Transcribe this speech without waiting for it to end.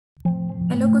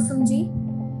Hello Kusum ji.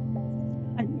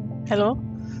 हाँ जी, hello.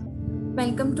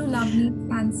 Welcome to lovely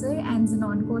cancer and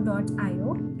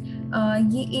zenonco.io।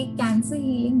 ये एक कैंसर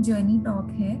हीलिंग जर्नी टॉक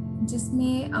है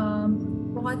जिसमें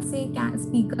बहुत से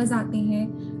स्पीकर्स आते हैं।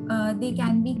 They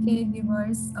can be care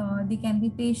givers, they can be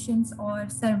patients और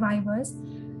सर्वाइवर्स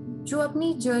जो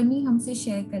अपनी जर्नी हमसे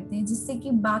शेयर करते हैं, जिससे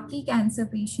कि बाकी कैंसर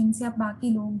पेशेंट्स या बाकी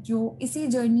लोग जो इसी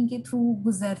जर्नी के थ्रू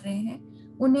गुजर रहे हैं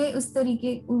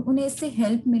उन्हें इससे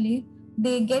हेल्प मिले।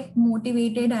 They get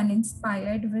motivated and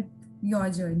inspired with your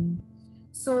journey.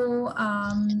 So,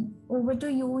 over to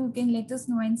you. You can let us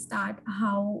know and start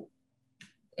how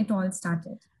it all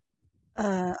started.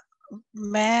 अ,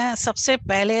 मैं सबसे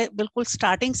पहले बिल्कुल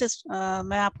स्टार्टिंग से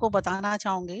मैं आपको बताना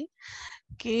चाहूंगी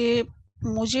कि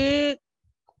मुझे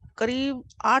करीब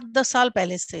 8-10 साल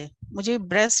पहले से मुझे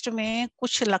ब्रेस्ट में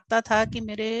कुछ लगता था कि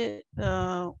मेरे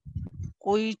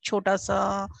कोई छोटा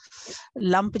सा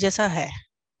लंप जैसा है,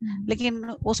 लेकिन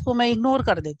उसको मैं इग्नोर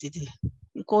कर देती थी।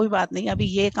 कोई बात नहीं, अभी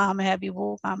ये काम है, अभी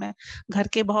वो काम है, घर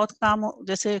के बहुत काम,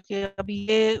 जैसे कि अभी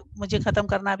ये मुझे खत्म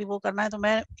करना है, अभी वो करना है, तो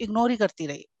मैं इग्नोर ही करती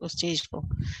रही उस चीज को।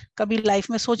 कभी लाइफ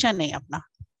में सोचा नहीं अपना,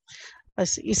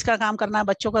 बस इसका काम करना है,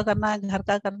 बच्चों का करना है, घर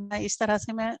का करना है, इस तरह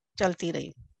से मैं चलती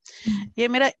रही। ये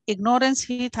मेरा इग्नोरेंस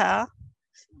ही था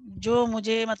जो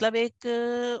मुझे मतलब एक,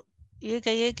 ये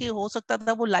कहिए कि हो सकता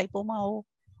था वो लाइपोमा हो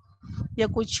या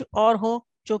कुछ और हो,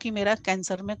 जो कि मेरा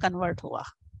कैंसर में कन्वर्ट हुआ।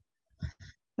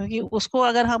 क्योंकि उसको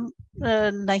अगर हम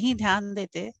नहीं ध्यान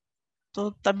देते तो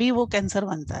तभी वो कैंसर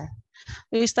बनता है।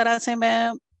 तो इस तरह से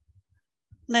मैं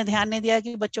ने ध्यान नहीं दिया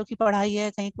कि बच्चों की पढ़ाई है,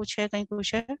 कहीं कुछ है, कहीं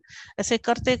कुछ है। ऐसे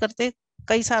करते करते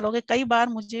कई साल हो गए। कई बार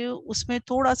मुझे उसमें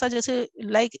थोड़ा सा जैसे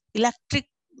लाइक इलेक्ट्रिक,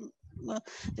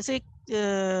 जैसे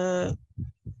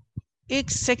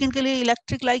एक सेकंड के लिए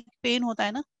इलेक्ट्रिक लाइक पेन होता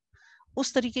है ना,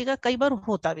 उस तरीके का कई बार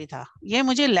होता भी था। ये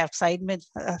मुझे लेफ्ट साइड में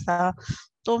था।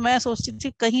 तो मैं सोचती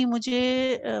थी कहीं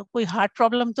मुझे कोई हार्ट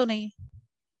प्रॉब्लम तो नहीं।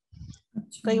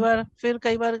 अच्छा।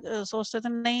 कई बार सोचते थे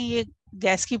नहीं, ये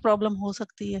गैस की प्रॉब्लम हो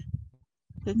सकती है।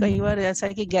 फिर कई बार ऐसा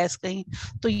है कि गैस कहीं,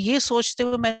 तो ये सोचते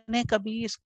हुए मैंने कभी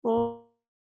इसको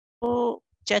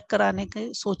चेक कराने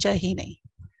के सोचा ही नहीं।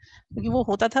 क्योंकि वो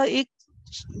होता था एक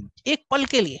एक पल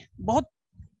के लिए, बहुत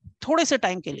थोड़े से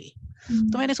टाइम के लिए।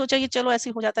 तो मैंने सोचा कि चलो ऐसे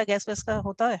हो जाता है, गैस वैस का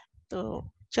होता है, तो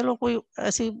चलो कोई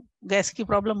ऐसी गैस की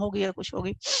प्रॉब्लम होगी या कुछ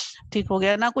होगी, ठीक हो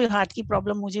गया ना। कोई हार्ट की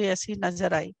प्रॉब्लम मुझे ऐसी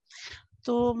नजर आई।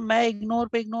 तो मैं इग्नोर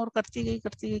पे इग्नोर करती गई,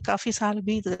 काफी साल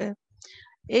बीत गए।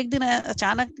 एक दिन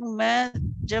अचानक मैं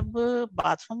जब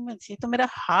बाथरूम में थी तो मेरा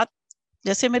हाथ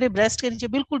जैसे मेरे ब्रेस्ट के नीचे,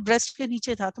 बिल्कुल ब्रेस्ट के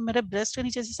नीचे था, तो मेरे ब्रेस्ट के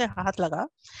नीचे जैसे हाथ लगा,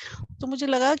 तो मुझे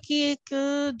लगा कि एक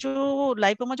जो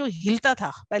लाइपोमा जो हिलता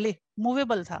था पहले,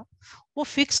 मूवेबल था, वो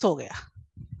फिक्स हो गया।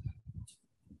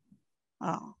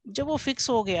 हाँ, जब वो फिक्स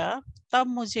हो गया तब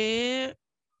मुझे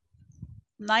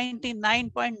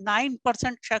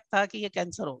 99.9% शक था कि ये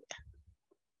कैंसर हो गया।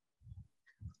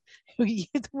 क्योंकि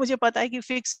ये तो मुझे पता है कि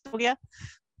फिक्स हो गया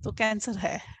तो कैंसर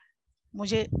है,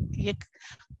 मुझे ये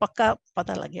पक्का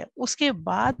पता लग गया। उसके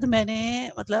बाद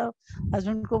मैंने मतलब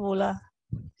हस्बैंड को बोला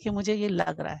कि मुझे ये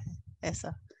लग रहा है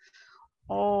ऐसा।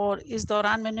 और इस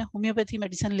दौरान मैंने होम्योपैथी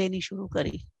मेडिसिन लेनी शुरू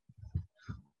करी।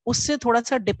 उससे थोड़ा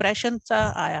सा डिप्रेशन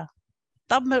सा आया।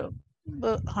 तब मैं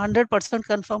 100%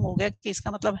 कंफर्म हो गया कि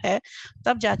इसका मतलब है।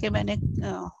 तब जाके मैंने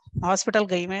हॉस्पिटल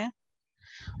गई मैं,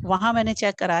 वहां मैंने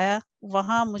चेक कराया।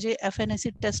 वहां मुझे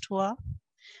एफएनएसी टेस्ट हुआ।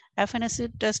 एफएनएसी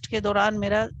टेस्ट के दौरान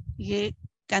मेरा ये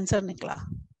कैंसर निकला।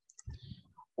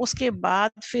 उसके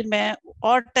बाद फिर मैं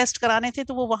और टेस्ट कराने थे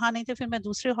तो वो वहां नहीं थे, फिर मैं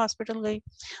दूसरे हॉस्पिटल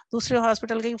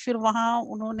गई। फिर वहां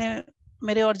उन्होंने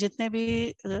मेरे और जितने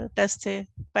भी टेस्ट थे,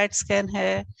 पेट स्कैन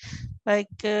है,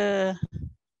 लाइक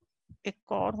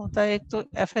एक और होता है, एक तो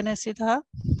एफएनएसी था,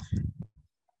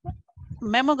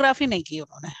 मेमोग्राफी नहीं की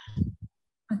उन्होंने।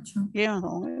 अच्छा। ये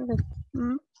होंगे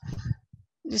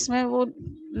जिसमें वो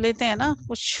लेते हैं ना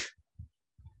कुछ,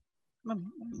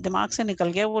 दिमाग से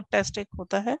निकल गया वो टेस्ट, एक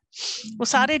होता है। वो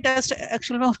सारे टेस्ट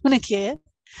एक्चुअल में उन्होंने किए हैं।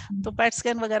 तो पेट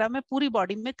स्कैन वगैरह में पूरी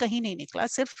बॉडी में कहीं नहीं निकला,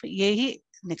 सिर्फ ये ही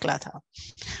निकला था।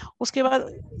 उसके बाद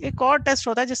एक और टेस्ट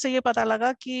होता है जिससे ये पता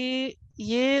लगा कि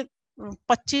ये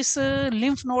 25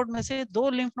 लिम्फ नोड में से 2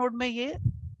 लिम्फ नोड में ये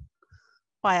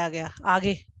पाया गया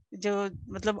आगे, जो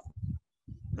मतलब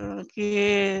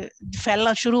कि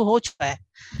फैलना शुरू हो चुका है।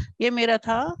 ये मेरा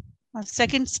था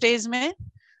सेकंड स्टेज में,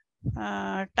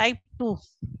 टाइप 2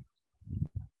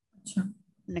 अच्छा।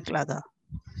 निकला था।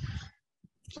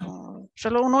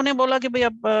 चलो उन्होंने बोला कि भाई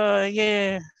अब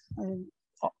ये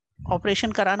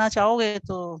ऑपरेशन कराना चाहोगे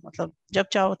तो मतलब जब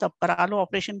चाहो तब करा लो,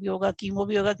 ऑपरेशन भी होगा, कीमो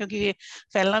भी होगा, क्योंकि ये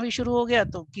फैलना भी शुरू हो गया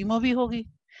तो कीमो भी होगी,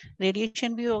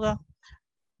 रेडिएशन भी होगा।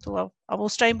 तो अब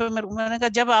उस टाइम पे मैंने कहा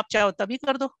जब आप चाहो तभी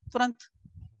कर दो तुरंत।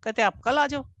 कहते आप कल आ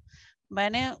जाओ।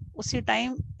 मैंने उसी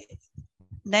टाइम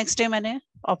नेक्स्ट डे मैंने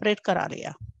ऑपरेट करा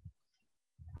लिया,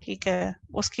 ठीक है।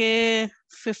 उसके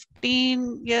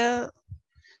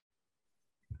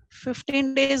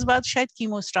 15 डेज बाद शायद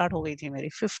कीमो स्टार्ट हो गई थी मेरी,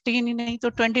 15 ही नहीं तो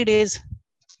 20 डेज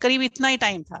करीब, इतना ही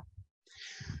टाइम था।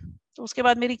 तो उसके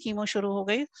बाद मेरी कीमो शुरू हो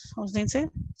गई उस दिन से।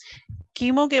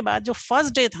 कीमो के बाद जो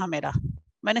फर्स्ट डे था मेरा,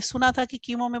 मैंने सुना था कि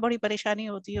कीमो में बड़ी परेशानी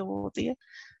होती है, वो होती है।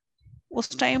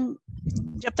 उस टाइम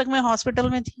जब तक मैं हॉस्पिटल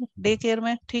में थी, डे केयर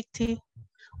में, ठीक थी।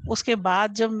 उसके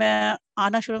बाद जब मैं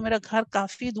आना शुरू, मेरा घर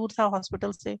काफी दूर था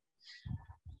हॉस्पिटल से,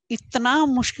 इतना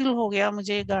मुश्किल हो गया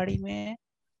मुझे गाड़ी में,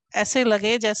 ऐसे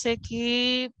लगे जैसे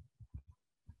कि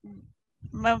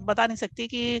मैं बता नहीं सकती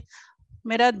कि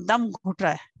मेरा दम घुट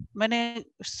रहा है। मैंने,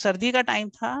 सर्दी का टाइम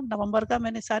था, नवंबर का,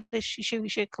 मैंने सारे शीशे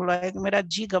विशे खुलवाए, मेरा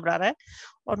जी घबरा रहा है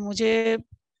और मुझे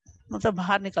मतलब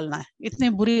बाहर निकलना है, इतनी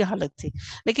बुरी हालत थी।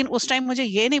 लेकिन उस टाइम मुझे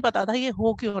ये नहीं पता था ये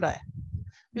हो क्यों रहा है,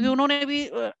 क्योंकि उन्होंने भी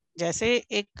जैसे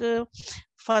एक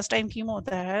फर्स्ट टाइम कीमो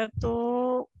होता है,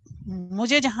 तो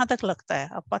मुझे जहां तक लगता है,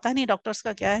 अब पता नहीं डॉक्टर्स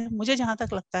का क्या है, मुझे जहां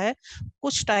तक लगता है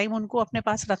कुछ टाइम उनको अपने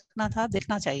पास रखना था,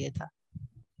 देखना चाहिए था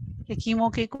कि कीमो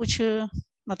के कुछ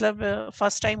मतलब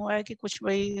फर्स्ट टाइम हुआ है कि कुछ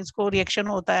भाई इसको रिएक्शन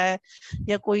होता है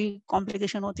या कोई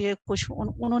कॉम्प्लिकेशन होती है कुछ,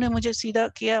 उन्होंने मुझे सीधा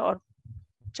किया और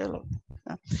चलो।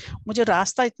 मुझे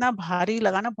रास्ता इतना भारी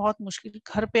लगा ना, बहुत मुश्किल,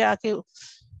 घर पे आके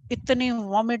इतनी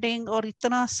वॉमिटिंग और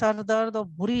इतना सर दर्द और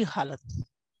बुरी हालत,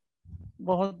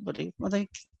 बहुत बुरी, मतलब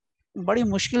बड़ी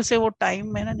मुश्किल से वो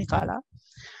टाइम मैंने निकाला।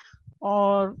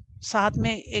 और साथ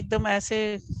में एकदम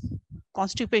ऐसे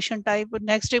कॉन्स्टिपेशन टाइप,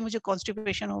 नेक्स्ट डे मुझे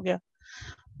कॉन्स्टिपेशन हो गया,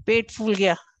 पेट फूल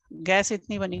गया, गैस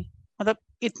इतनी बनी, मतलब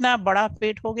इतना बड़ा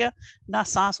पेट हो गया, ना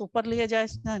सांस ऊपर लिया जाए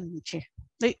ना नीचे,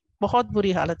 तो बहुत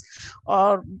बुरी हालत।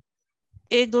 और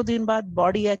 1-2 दिन बाद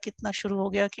बॉडी है कितना शुरू हो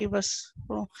गया कि बस,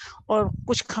 और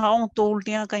कुछ खाऊं तो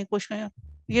उल्टियां, कहीं कुछ नहीं।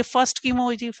 ये फर्स्ट कीमो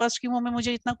हुई थी, फर्स्ट कीमो में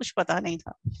मुझे इतना कुछ पता नहीं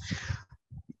था।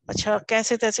 अच्छा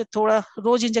कैसे तैसे थोड़ा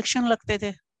रोज इंजेक्शन लगते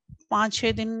थे,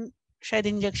 5-6 दिन शायद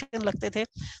इंजेक्शन लगते थे,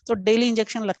 तो डेली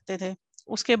इंजेक्शन लगते थे।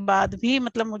 उसके बाद भी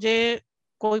मतलब मुझे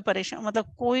कोई परेशान,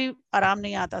 मतलब कोई आराम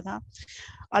नहीं आता था।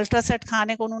 अल्ट्रासेट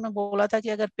खाने को उन्होंने बोला था कि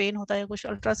अगर पेन होता है कुछ,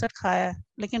 अल्ट्रासेट खाया है,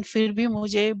 लेकिन फिर भी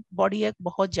मुझे बॉडी एक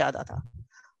बहुत ज्यादा था,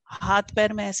 हाथ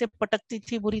पैर में ऐसे पटकती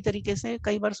थी बुरी तरीके से,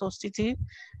 कई बार सोचती थी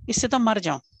इससे तो मर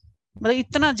जाऊं, मतलब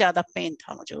इतना ज्यादा पेन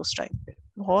था मुझे उस टाइम पे,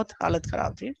 बहुत हालत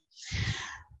खराब थी।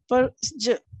 पर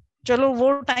चलो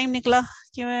वो टाइम निकला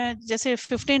कि मैं जैसे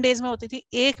 15 डेज में होती थी,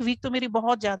 एक वीक तो मेरी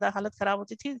बहुत ज्यादा हालत खराब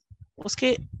होती थी,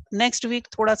 उसके नेक्स्ट वीक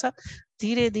थोड़ा सा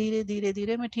धीरे धीरे धीरे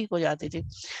धीरे मैं ठीक हो जाती थी।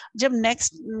 जब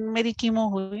नेक्स्ट मेरी कीमो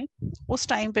हुई उस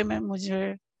टाइम पे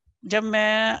जब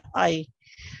मैं आई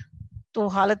तो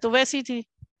हालत तो वैसी थी।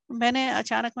 मैंने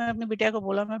अचानक मैं अपनी बिटिया को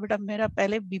बोला, मैं बेटा मेरा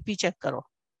पहले बीपी चेक करो।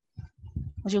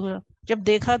 मुझे जब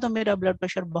देखा तो मेरा ब्लड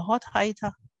प्रेशर बहुत हाई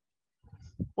था।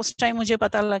 उस टाइम मुझे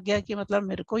पता लग गया कि मतलब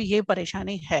मेरे को ये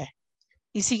परेशानी है,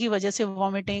 इसी की वजह से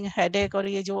वॉमिटिंग, हेडेक और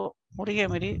ये जो हो रही है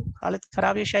मेरी हालत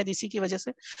खराब है शायद इसी की वजह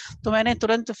से। तो मैंने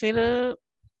तुरंत फिर,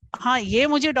 हाँ ये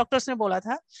मुझे डॉक्टर्स ने बोला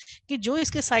था कि जो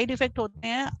इसके साइड इफेक्ट होते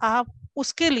हैं आप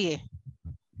उसके लिए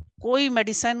कोई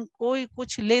मेडिसिन कोई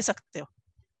कुछ ले सकते हो,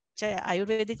 चाहे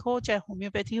आयुर्वेदिक हो चाहे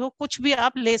होम्योपैथी हो, कुछ भी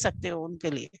आप ले सकते हो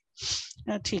उनके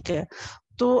लिए, ठीक है।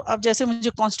 तो अब जैसे मुझे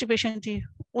कॉन्स्टिपेशन थी,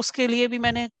 उसके लिए भी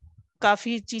मैंने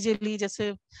काफी चीजें ली,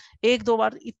 जैसे 1-2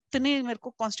 बार इतनी मेरे को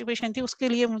कॉन्स्टिपेशन थी, उसके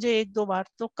लिए मुझे 1-2 बार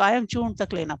तो कायम चूर्ण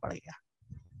तक लेना पड़ गया,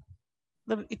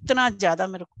 मतलब इतना ज्यादा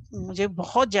मुझे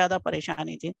बहुत ज्यादा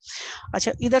परेशानी थी।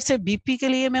 अच्छा इधर से बीपी के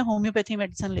लिए मैं होम्योपैथी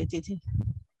मेडिसिन लेती थी,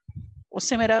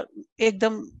 उससे मेरा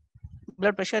एकदम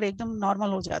ब्लड प्रेशर एकदम नॉर्मल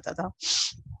हो जाता था।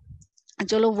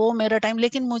 चलो वो मेरा टाइम,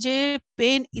 लेकिन मुझे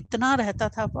पेन इतना रहता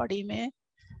था बॉडी में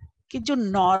कि जो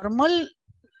नॉर्मल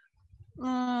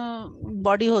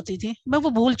बॉडी होती थी मैं वो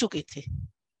भूल चुकी थी।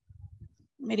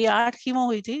 मेरी 8 कीमो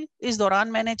हुई थी, इस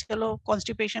दौरान मैंने चलो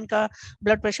कॉन्स्टिपेशन का,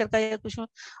 ब्लड प्रेशर का या कुछ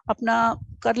अपना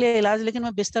कर लिया इलाज, लेकिन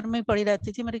मैं बिस्तर में पड़ी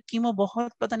रहती थी। मेरी कीमो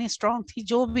बहुत पता नहीं स्ट्रांग थी,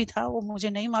 जो भी था वो मुझे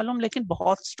नहीं मालूम, लेकिन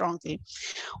बहुत स्ट्रांग थी।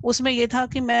 उसमें ये था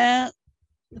कि मैं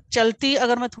चलती,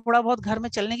 अगर मैं थोड़ा बहुत घर में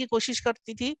चलने की कोशिश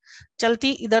करती थी,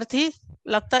 चलती इधर थी,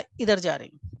 लगता इधर जा रही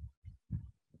हूँ,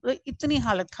 तो इतनी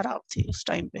हालत खराब थी उस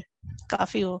टाइम पे,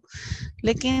 काफी हो।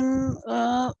 लेकिन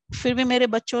फिर भी मेरे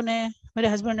बच्चों ने, मेरे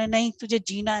हस्बैंड ने, नहीं तुझे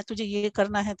जीना है, तुझे ये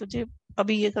करना है, तुझे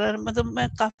अभी ये करना है, मतलब मैं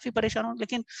काफी परेशान हूँ,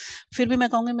 लेकिन फिर भी मैं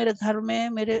कहूँगी मेरे घर में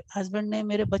मेरे हस्बैंड ने,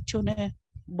 मेरे बच्चों ने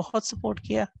बहुत सपोर्ट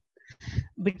किया।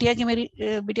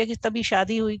 बिटिया की तभी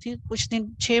शादी हुई थी कुछ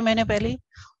दिन, 6 महीने पहले,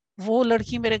 वो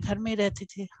लड़की मेरे घर में ही रहती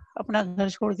थी, अपना घर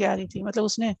छोड़ के आ रही थी, मतलब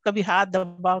उसने कभी हाथ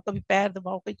दबाओ कभी पैर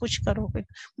दबाओ, कभी कुछ करो,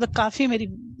 मतलब काफी मेरी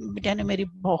बिटिया ने मेरी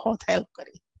बहुत हेल्प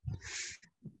करी।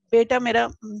 बेटा मेरा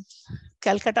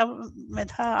कलकत्ता में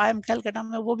था, आई एम कलकत्ता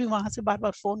में, वो भी वहां से बार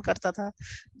बार फोन करता था,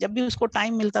 जब भी उसको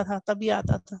टाइम मिलता था तभी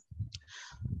आता था।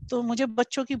 तो मुझे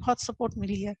बच्चों की बहुत सपोर्ट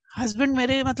मिली है। हस्बैंड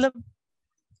मेरे मतलब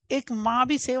एक माँ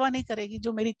भी सेवा नहीं करेगी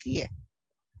जो मेरी की है,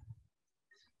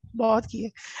 बहुत की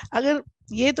है। अगर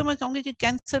ये तो मैं कहूंगी कि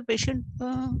कैंसर पेशेंट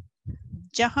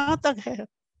जहां तक है,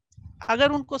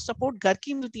 अगर उनको सपोर्ट घर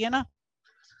की मिलती है ना,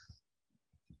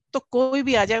 तो कोई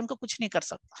भी आ जाए उनको कुछ नहीं कर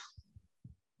सकता।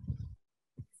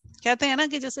 कहते हैं ना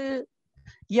कि जैसे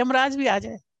यमराज भी आ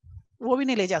जाए वो भी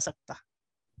नहीं ले जा सकता,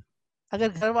 अगर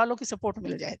घर वालों की सपोर्ट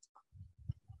मिल जाए तो।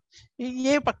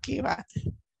 ये पक्की बात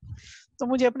है। तो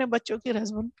मुझे अपने बच्चों की,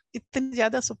 हस्बैंड इतनी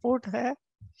ज्यादा सपोर्ट है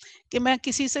कि मैं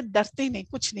किसी से डरती नहीं,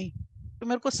 कुछ नहीं, तो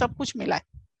मेरे को सब कुछ मिला है।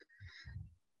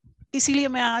 इसीलिए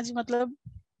मैं आज मतलब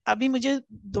अभी मुझे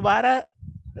दोबारा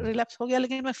रिलैप्स हो गया,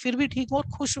 लेकिन मैं फिर भी ठीक हूँ और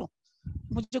खुश हूँ,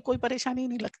 मुझे कोई परेशानी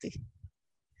नहीं लगती।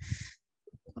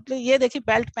 मतलब ये देखिए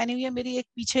बेल्ट पहनी हुई है मेरी, एक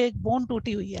पीछे एक बोन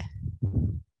टूटी हुई है,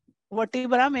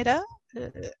 वर्टिब्रा मेरा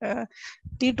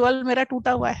T12 मेरा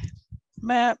टूटा हुआ है।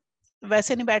 मैं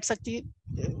वैसे नहीं बैठ सकती,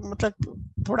 मतलब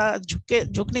थोड़ा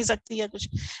झुक नहीं सकती है कुछ,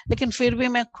 लेकिन फिर भी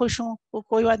मैं खुश हूँ। वो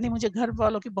कोई बात नहीं, मुझे घर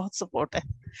वालों की बहुत सपोर्ट है,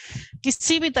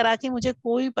 किसी भी तरह की मुझे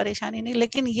कोई परेशानी नहीं।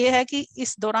 लेकिन ये है कि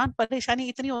इस दौरान परेशानी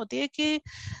इतनी होती है कि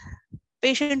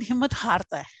पेशेंट हिम्मत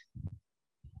हारता है,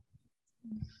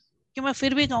 कि मैं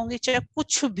फिर भी कहूंगी चाहे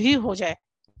कुछ भी हो जाए,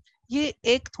 ये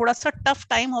एक थोड़ा सा टफ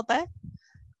टाइम होता है,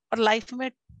 और लाइफ में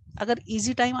अगर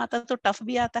इजी टाइम आता है तो टफ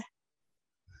भी आता है।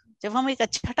 जब हम एक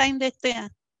अच्छा टाइम देखते हैं,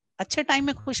 अच्छे टाइम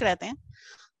में खुश रहते हैं,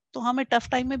 तो हमें टफ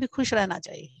टाइम में भी खुश रहना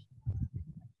चाहिए,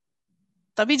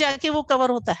 तभी जाके वो कवर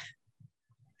होता है।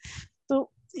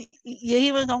 तो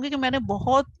यही मैं कहूंगी कि मैंने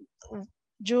बहुत,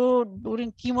 जो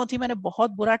ड्यूरिंग कीमो थी, मैंने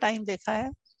बहुत बुरा टाइम देखा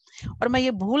है, और मैं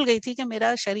ये भूल गई थी कि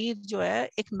मेरा शरीर जो है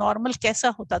एक नॉर्मल कैसा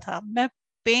होता था। मैं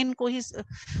पेन को ही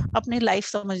अपनी लाइफ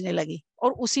समझने लगी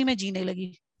और उसी में जीने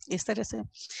लगी इस तरह से।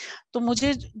 तो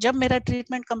मुझे जब मेरा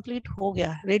ट्रीटमेंट कंप्लीट हो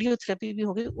गया, रेडियोथेरेपी भी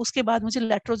हो गई, उसके बाद मुझे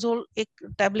लेट्रोजोल एक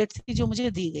टैबलेट थी जो मुझे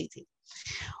दी गई थी।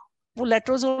 वो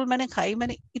लेट्रोजोल मैंने खाई,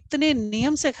 मैंने इतने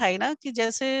नियम से खाई ना, कि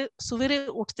जैसे सवेरे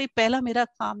उठते ही पहला मेरा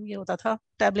काम ये होता था,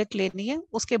 टैबलेट लेनी है,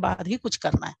 उसके बाद ही कुछ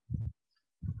करना है।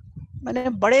 मैंने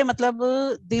बड़े मतलब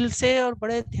दिल से और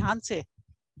बड़े ध्यान से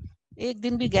एक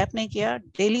दिन भी गैप नहीं किया,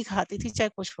 डेली खाती थी चाहे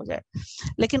कुछ हो जाए।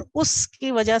 लेकिन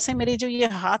उसकी वजह से मेरे जो ये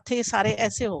हाथ थे सारे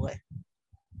ऐसे हो गए,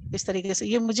 इस तरीके से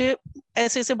ये मुझे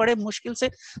ऐसे ऐसे बड़े मुश्किल से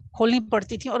खोलनी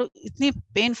पड़ती थी, और इतनी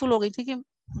पेनफुल हो गई थी कि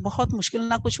बहुत मुश्किल,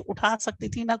 ना कुछ उठा सकती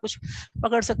थी, ना कुछ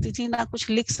पकड़ सकती थी, ना कुछ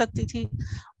लिख सकती थी।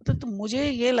 तो मुझे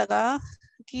ये लगा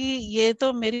कि ये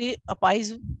तो मेरी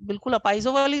अपाइज, बिल्कुल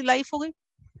अपाइजों वाली लाइफ हो गई।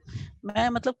 मैं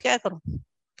मतलब क्या करूं,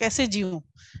 कैसे जीऊं,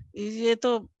 ये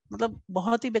तो मतलब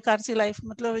बहुत ही बेकार सी लाइफ।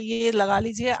 मतलब ये लगा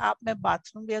लीजिए आप, मैं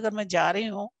बाथरूम भी अगर मैं जा रही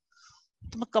हूँ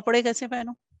तो मैं कपड़े कैसे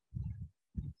पहनूं,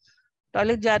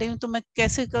 टॉयलेट जा रही हूँ तो मैं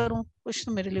कैसे करूं, कुछ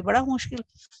तो मेरे लिए बड़ा मुश्किल।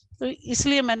 तो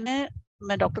इसलिए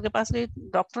मैं डॉक्टर के पास गई।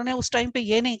 डॉक्टर ने उस टाइम पे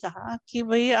ये नहीं कहा कि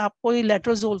भाई आपको ये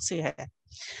लेट्रोजोल से है,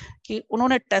 कि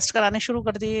उन्होंने टेस्ट कराने शुरू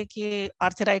कर दिए कि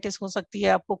आर्थराइटिस हो सकती है,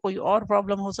 आपको कोई और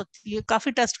प्रॉब्लम हो सकती है,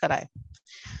 काफी टेस्ट कराए।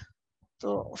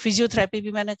 तो फिजियोथेरेपी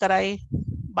भी मैंने कराई,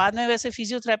 बाद में वैसे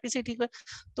फिजियोथेरेपी से ठीक हुआ।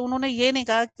 तो उन्होंने ये नहीं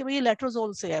कहा कि भाई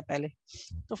लेट्रोजोल से है, पहले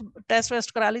तो टेस्ट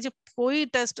वेस्ट करा लीजिए, कोई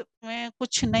टेस्ट में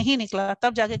कुछ नहीं निकला,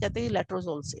 तब जाके कहते हैं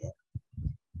लेट्रोजोल से है।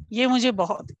 ये मुझे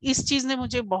बहुत, इस चीज ने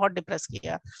मुझे बहुत डिप्रेस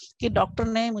किया, कि डॉक्टर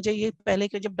ने मुझे ये पहले,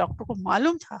 कि जब डॉक्टर को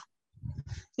मालूम था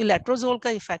कि लेट्रोजोल का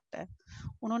इफेक्ट है,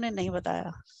 उन्होंने नहीं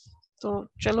बताया। तो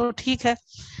चलो ठीक है,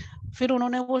 फिर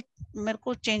उन्होंने वो मेरे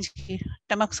को चेंज की,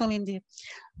 टेमोक्सोलिन दी।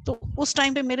 तो उस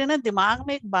टाइम पे मेरे ना दिमाग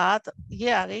में एक बात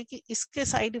ये आ गई कि इसके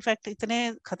साइड इफेक्ट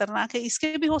इतने खतरनाक है,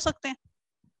 इसके भी हो सकते हैं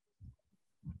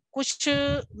कुछ।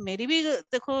 मेरी भी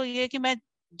देखो ये कि मैं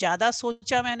ज्यादा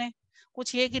सोचा मैंने,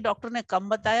 कुछ ये कि डॉक्टर ने कम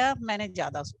बताया, मैंने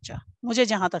ज्यादा सोचा, मुझे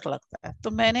जहां तक लगता है।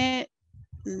 तो मैंने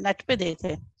नेट पे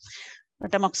देखे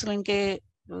टेमोक्सिलिन के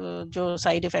जो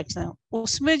साइड इफेक्ट्स हैं,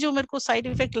 उसमें जो मेरे को साइड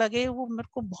इफेक्ट लगे वो मेरे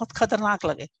को बहुत खतरनाक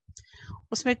लगे।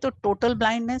 उसमें एक तो टोटल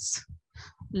ब्लाइंडनेस,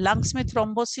 लंग्स में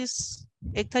थ्रोम्बोसिस,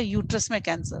 एक था यूट्रस में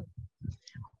कैंसर,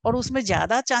 और उसमें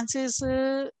ज्यादा चांसेस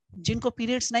जिनको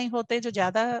पीरियड्स नहीं होते, जो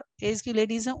ज्यादा एज की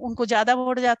लेडीज हैं, उनको ज्यादा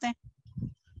बढ़ जाते हैं।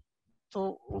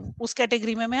 तो उस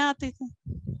कैटेगरी में मैं आती थी।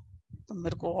 तो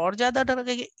मेरे को और ज्यादा डर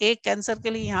गया कि एक कैंसर के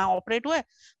लिए यहाँ ऑपरेट हुआ है,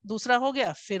 दूसरा हो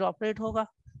गया, फिर ऑपरेट होगा,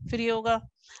 फिर ये होगा।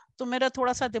 तो मेरा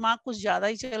थोड़ा सा दिमाग कुछ ज्यादा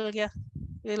ही चल गया।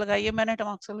 ये लगाइए मैंने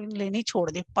टमोक्सिलिन लेनी छोड़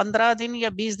दी, 15 दिन या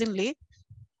 20 दिन ली,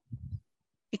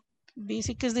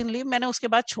 20-21 दिन ली मैंने, उसके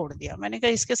बाद छोड़ दिया। मैंने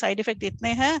कहा इसके साइड इफेक्ट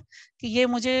इतने हैं कि ये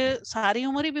मुझे सारी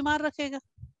उम्र ही बीमार रखेगा।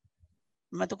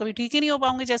 मैं तो कभी ठीक ही नहीं हो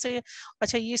पाऊंगी जैसे।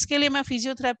 अच्छा, इसके लिए मैं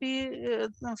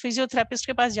फिजियोथेरेपिस्ट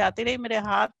के पास जाती रही, मेरे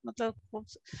हाथ मतलब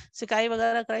सिकाई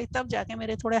वगैरह कराई, तब जाके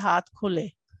मेरे थोड़े हाथ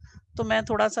खुले। तो मैं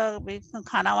थोड़ा सा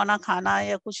खाना वाना खाना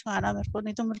या कुछ खाना मेरे को,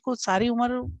 नहीं तो मेरे को सारी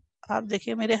उम्र, आप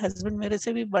देखिए मेरे हस्बैंड मेरे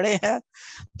से भी बड़े हैं,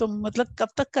 तो मतलब कब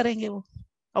तक करेंगे वो,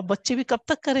 और बच्चे भी कब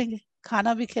तक करेंगे,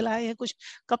 खाना भी खिलाए या कुछ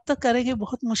कब तक करेंगे,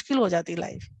 बहुत मुश्किल हो जाती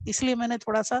लाइफ। इसलिए मैंने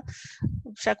थोड़ा सा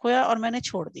शक हुआ और मैंने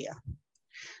छोड़ दिया।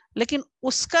 लेकिन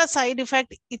उसका साइड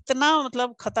इफेक्ट इतना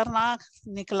मतलब खतरनाक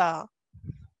निकला।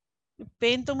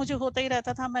 पेन तो मुझे होता ही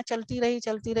रहता था, मैं चलती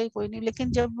रही कोई नहीं।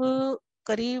 लेकिन जब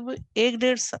करीब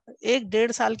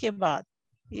 1-1.5 साल के बाद,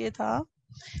 ये था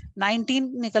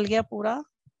 19 निकल गया पूरा,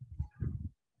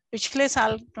 पिछले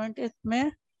साल 20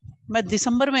 में मैं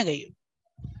दिसंबर में गई,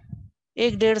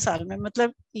 1-1.5 साल में,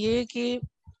 मतलब ये कि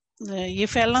ये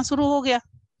फैलना शुरू हो गया।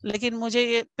 लेकिन मुझे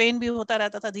ये पेन भी होता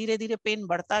रहता था, धीरे धीरे पेन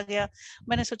बढ़ता गया।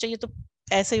 मैंने सोचा ये तो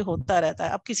ऐसे ही होता रहता है,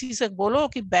 अब किसी से बोलो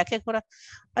कि बैक एक हो रहा,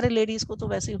 अरे लेडीज को तो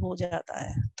वैसे ही हो जाता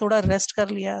है, थोड़ा रेस्ट कर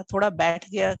लिया, थोड़ा बैठ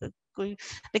गया कोई।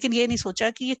 लेकिन ये नहीं सोचा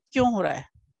कि ये क्यों हो रहा है।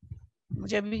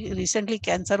 मुझे अभी रिसेंटली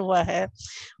कैंसर हुआ है,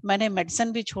 मैंने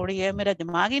मेडिसिन भी छोड़ी है, मेरा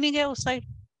दिमाग ही नहीं गया उस साइड।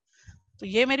 तो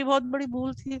ये मेरी बहुत बड़ी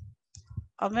भूल थी।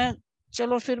 अब मैं,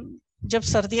 चलो फिर जब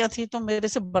सर्दियां थी तो मेरे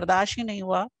से बर्दाश्त ही नहीं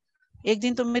हुआ, एक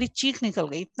दिन तो मेरी चीख निकल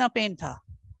गई, इतना पेन था।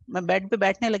 मैं बेड पे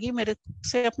बैठने लगी, मेरे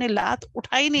से अपनी लात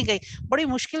उठाई नहीं गई, बड़ी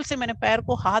मुश्किल से मैंने पैर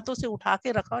को हाथों से उठा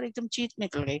के रखा और एकदम चीख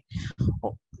निकल गई।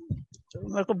 तो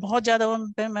मेरे को बहुत ज्यादा,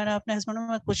 मैंने अपने हस्बैंड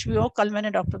में, कुछ भी हो कल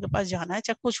मैंने डॉक्टर के पास जाना है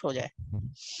चाहे कुछ हो जाए।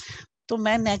 तो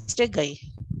मैं नेक्स्ट डे गई।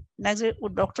 नेक्स्ट डे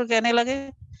डॉक्टर कहने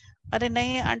लगे, अरे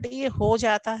नहीं आंटी ये हो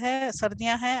जाता है,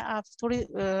 सर्दियां हैं, आप थोड़ी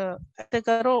ऐसे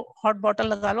करो, हॉट बॉटल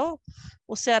लगा लो,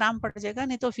 उससे आराम पड़ जाएगा,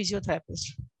 नहीं तो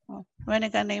फिजियोथेरेपिस्ट। मैंने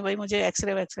कहा नहीं भाई, मुझे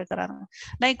एक्सरे वैक्सरे कराना है।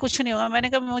 नहीं कुछ नहीं होगा। मैंने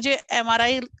कहा मुझे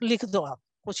एमआरआई लिख दो आप,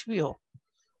 कुछ भी हो।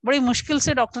 बड़ी मुश्किल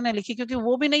से डॉक्टर ने लिखी, क्योंकि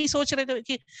वो भी नहीं सोच रहे थे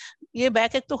कि ये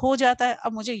बैक एक तो हो जाता है,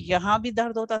 अब मुझे यहाँ भी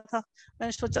दर्द होता था।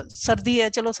 मैंने सोचा सर्दी है,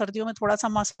 चलो सर्दियों में थोड़ा सा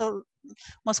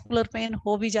मस्कुलर पेन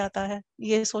हो भी जाता है,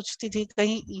 ये सोचती थी।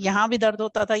 कहीं यहाँ भी दर्द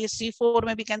होता था, ये C4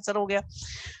 में भी कैंसर हो गया,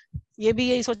 ये भी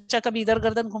यही सोचा, कभी इधर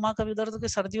गर्दन घुमा कभी उधर, तो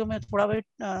सर्दियों में थोड़ा वेट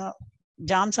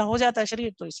जाम सा हो जाता है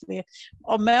शरीर, तो इसलिए।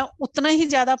 और मैं उतना ही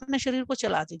ज्यादा अपने शरीर को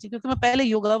चलाती थी, क्योंकि मैं पहले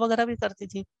योगा वगैरह भी करती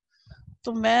थी,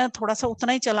 तो मैं थोड़ा सा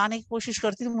उतना ही चलाने की कोशिश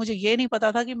करती थी। मुझे ये नहीं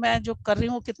पता था कि मैं जो कर रही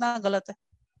हूँ कितना गलत है।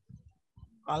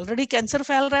 ऑलरेडी कैंसर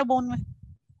फैल रहा है बोन में,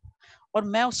 और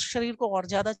मैं उस शरीर को और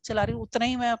ज्यादा चला रही हूँ। उतना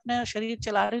ही मैं अपना शरीर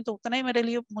चला रही हूँ तो उतना ही मेरे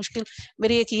लिए मुश्किल।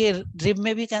 मेरी एक ये रिब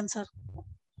में भी कैंसर,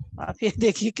 आप ये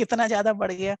देखिए कितना ज्यादा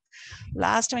बढ़ गया।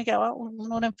 लास्ट में क्या हुआ,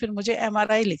 उन्होंने फिर मुझे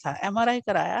एमआरआई लिखा, एमआरआई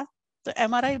कराया, तो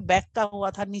एमआरआई बैक का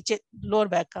हुआ था, नीचे लोअर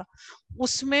बैक का,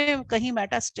 उसमें कहीं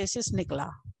मेटास्टेसिस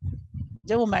निकला।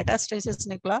 जब वो मेटास्टेसिस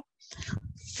निकला,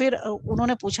 फिर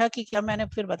उन्होंने पूछा कि क्या, मैंने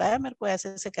फिर बताया मेरे को ऐसे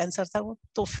ऐसे कैंसर था वो,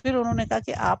 तो फिर उन्होंने कहा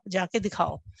कि आप जाके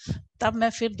दिखाओ। तब मैं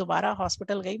फिर दोबारा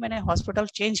हॉस्पिटल गई, मैंने हॉस्पिटल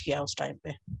चेंज किया उस टाइम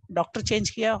पे, डॉक्टर चेंज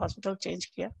किया, हॉस्पिटल चेंज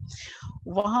किया।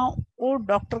 वहां वो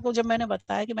डॉक्टर को जब मैंने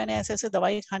बताया कि मैंने ऐसे ऐसे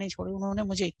दवाई खानी छोड़ी, उन्होंने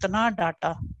मुझे इतना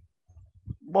डांटा,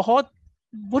 बहुत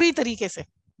बुरी तरीके से।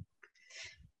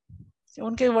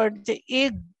 उनके वर्ड थे,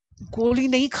 एक गोली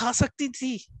नहीं खा सकती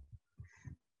थी,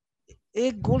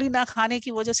 एक गोली ना खाने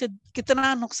की वजह से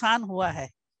कितना नुकसान हुआ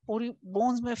है, पूरी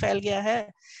बोन्स में फैल गया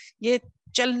है, ये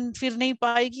चल फिर नहीं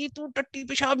पाएगी, तू टट्टी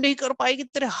पेशाब नहीं कर पाएगी,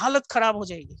 तेरे हालत खराब हो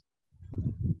जाएगी,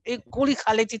 एक गोली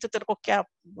खा लेती तो तेरे को क्या।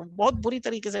 बहुत बुरी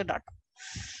तरीके से डांटा।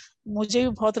 मुझे भी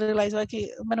बहुत रियलाइज हुआ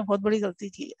कि मैंने बहुत बड़ी गलती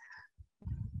की है।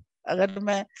 अगर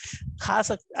मैं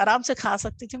आराम से खा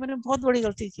सकती थी, मैंने बहुत बड़ी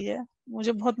गलती की है।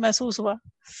 मुझे बहुत महसूस हुआ,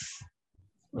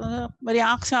 मेरी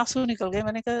आंख से आंसू निकल गए।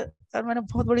 मैंने कहा यार मैंने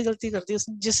बहुत बड़ी गलती कर दी।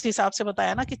 उसने जिस हिसाब से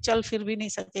बताया ना कि चल फिर भी नहीं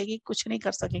सकेगी, कुछ नहीं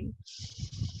कर सकेगी,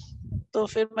 तो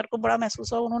फिर मेरे को बड़ा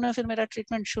महसूस हुआ। उन्होंने फिर मेरा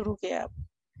ट्रीटमेंट शुरू किया।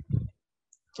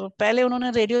 तो पहले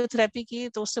उन्होंने रेडियोथेरेपी की,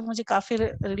 तो उससे मुझे काफी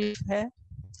रिलीफ है।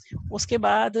 उसके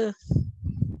बाद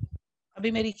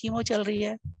अभी मेरी कीमो चल रही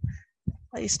है।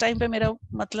 इस टाइम पे मेरा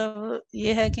मतलब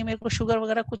ये है कि मेरे को शुगर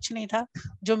वगैरह कुछ नहीं था,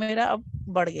 जो मेरा अब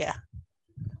बढ़ गया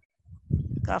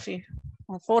काफी,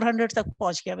 400 तक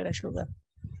पहुंच गया मेरा शुगर।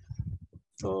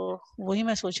 तो वही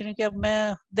मैं सोच रही हूँ कि अब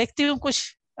मैं देखती हूँ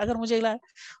कुछ, अगर मुझे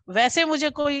वैसे मुझे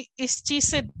कोई इस चीज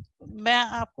से, मैं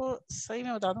आपको सही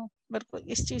में बता दूं, मेरे को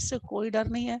इस चीज से कोई डर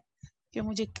नहीं है कि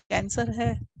मुझे कैंसर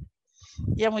है,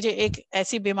 या मुझे एक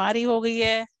ऐसी बीमारी हो गई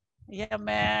है, या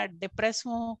मैं डिप्रेस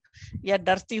हूँ, या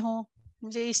डरती हूँ।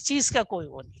 मुझे इस चीज का कोई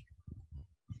वो नहीं,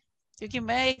 क्योंकि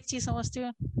मैं एक चीज समझती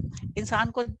हूँ,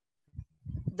 इंसान को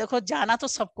देखो जाना तो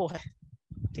सबको है,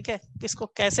 ठीक है, किसको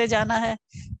कैसे जाना है,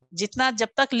 जितना जब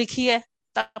तक लिखी है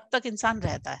तब तक इंसान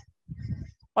रहता है।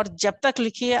 और जब तक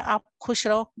लिखिए आप खुश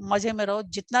रहो, मजे में रहो,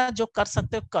 जितना जो कर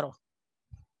सकते हो करो।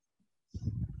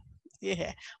 ये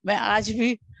है। मैं आज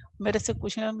भी, मेरे से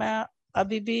कुछ नहीं, मैं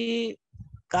अभी भी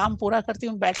काम पूरा करती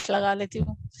हूँ, बैठ लगा लेती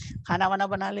हूँ, खाना वाना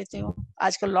बना लेती हूँ।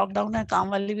 आजकल लॉकडाउन है, काम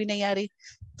वाली भी नहीं आ रही,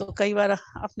 तो कई बार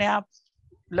अपने आप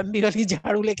लंबी वाली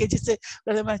झाड़ू लेके, जिससे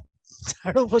मैं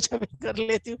झाड़ू पोछा भी कर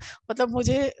लेती हूँ। मतलब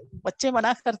मुझे बच्चे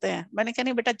मना करते हैं, मैंने कहा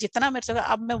नहीं बेटा, जितना मेरे से,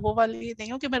 अब मैं वो वाली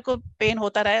नहीं हूँ कि मेरे को पेन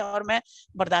होता रहे और मैं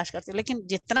बर्दाश्त करती हूँ, लेकिन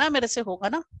जितना मेरे से होगा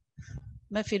ना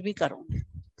मैं फिर भी करूंगी।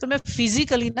 तो मैं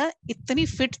फिजिकली ना इतनी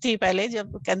फिट थी पहले,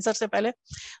 जब कैंसर से पहले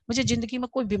मुझे जिंदगी में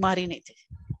कोई बीमारी नहीं थी,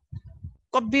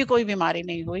 कभी कोई बीमारी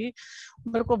नहीं हुई।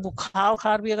 मेरे को बुखार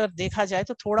उखार भी अगर देखा जाए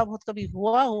तो थोड़ा बहुत कभी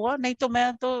हुआ हुआ, नहीं तो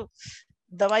मैं तो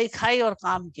दवाई खाई और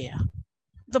काम किया।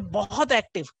 तो बहुत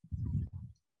एक्टिव,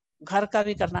 घर का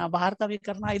भी करना, बाहर का भी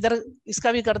करना, इधर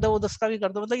इसका भी कर दो, उधर उसका भी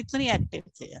कर दो, मतलब इतनी एक्टिव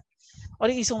थे।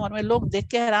 और इस उम्र में लोग देख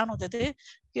के हैरान होते थे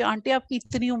कि आंटी आपकी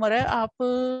इतनी उम्र है, आप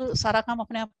सारा काम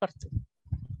अपने आप करते हो।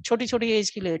 छोटी छोटी एज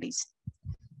की लेडीज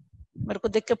मेरे को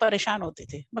देख के परेशान होती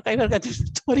थी। मैं कई बार कहती हूँ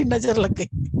तुम्हारी नजर लग गई।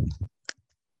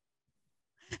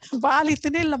 बाल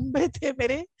इतने लंबे थे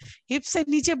मेरे, हिप से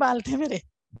नीचे बाल थे मेरे।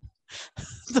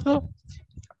 तो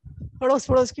पड़ोस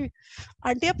पड़ोस की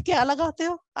आंटी आप क्या लगाते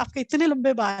हो, आपके इतने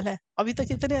लंबे बाल है, अभी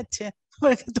तक इतने अच्छे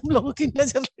हैं। तुम लोगों की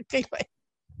नजर लग गई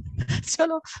भाई।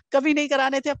 चलो, कभी नहीं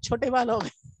कराने थे, अब छोटे बाल हो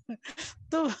गए।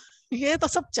 तो ये तो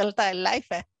सब चलता है,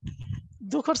 लाइफ है,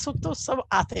 दुख और सुख तो सब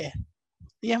आते हैं,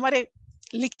 ये हमारे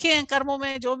लिखे हैं कर्मों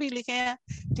में, जो भी लिखे हैं,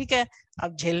 ठीक है।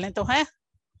 अब झेलने तो है,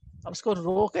 अब उसको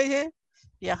रो के ये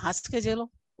या हंस के झेलो,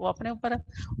 वो अपने ऊपर है।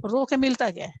 रो के मिलता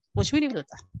क्या है, कुछ भी नहीं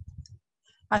मिलता,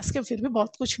 हंस के फिर भी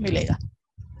बहुत कुछ मिलेगा।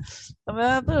 तो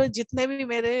मैं तो जितने भी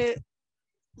मेरे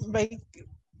भाई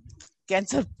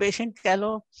कैंसर पेशेंट कह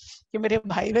लो कि मेरे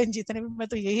भाई बहन जितने भी, मैं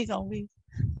तो यही कहूंगी,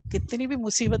 कितनी भी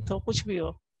मुसीबत हो, कुछ भी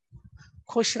हो,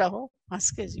 खुश रहो,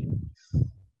 हंस के जियो।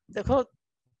 देखो,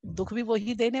 दुख भी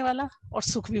वही देने वाला और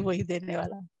सुख भी वही देने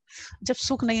वाला। जब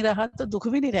सुख नहीं रहा तो दुख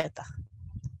भी नहीं रहता,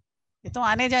 ये तो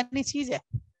आने जाने चीज है,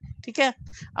 ठीक है।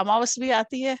 अमावस भी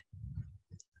आती है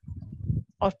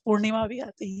और पूर्णिमा भी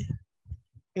आती है,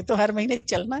 ये तो हर महीने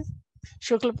चलना है,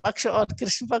 शुक्ल पक्ष और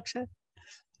कृष्ण पक्ष है,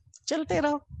 चलते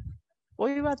रहो,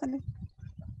 कोई बात नहीं।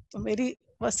 तो मेरी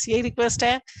बस यही रिक्वेस्ट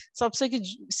है सबसे कि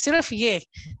सिर्फ ये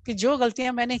कि जो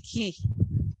गलतियां मैंने की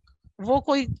वो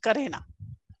कोई करे ना,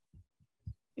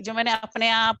 जो मैंने अपने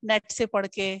आप नेट से पढ़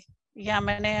के, या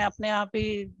मैंने अपने आप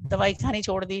ही दवाई खानी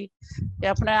छोड़ दी,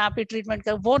 या अपने आप ही ट्रीटमेंट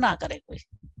कर, वो ना करे कोई,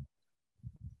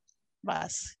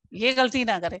 बस ये गलती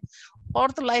ना करे।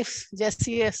 और तो लाइफ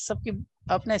जैसी है सबकी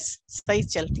अपने सही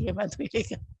चलती है। मैं तो ये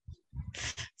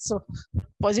सो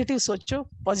पॉजिटिव सोचो,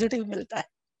 पॉजिटिव मिलता है,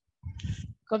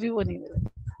 कभी वो नहीं मिलेगा।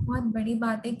 बहुत बड़ी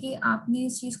बात है कि आपने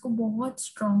इस चीज को बहुत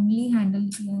स्ट्रांगली हैंडल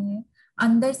किया है।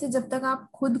 अंदर से जब तक आप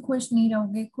खुद खुश नहीं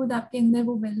रहोगे, खुद आपके अंदर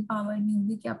वो विल पावर नहीं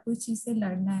होगी कि आपको इस चीज से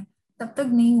लड़ना है, तब तक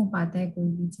नहीं हो पाता है कोई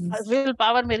भी चीज। विल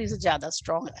पावर मेरी से ज्यादा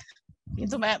स्ट्रांग है, ये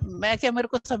तो मैं क्या, मेरे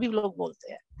को सभी लोग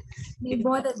बोलते हैं नहीं, कि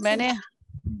बहुत अच्छी मैंने, बात,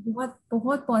 बहुत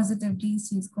बहुत पॉजिटिवली इस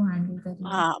चीज को हैंडल कर रही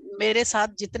है। हाँ, मेरे साथ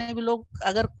जितने भी लोग,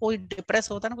 अगर कोई डिप्रेस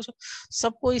होता है ना कुछ,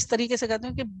 सबको इस तरीके से कहते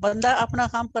हैं कि बंदा अपना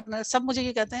काम करना है। सब मुझे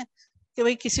ये कहते हैं कि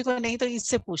भाई किसी को नहीं तो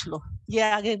इससे पूछ लो, ये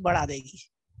आगे बढ़ा देगी।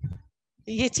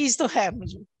 ये चीज तो है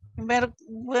मुझे,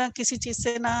 मैं किसी चीज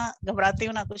से ना घबराती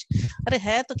हूँ ना कुछ। अरे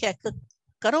है तो क्या,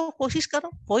 करो, कोशिश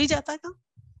करो, हो ही जाता है काम।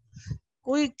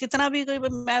 कोई कितना भी, कोई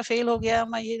मैं फेल हो गया,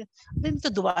 मैं ये, नहीं तो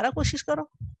दोबारा कोशिश करो,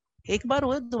 एक बार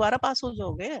हुए दोबारा पास हो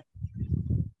जाओगे।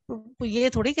 तो ये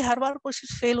थोड़ी कि हर बार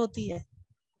कोशिश फेल होती है,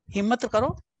 हिम्मत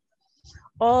करो।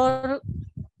 और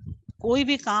कोई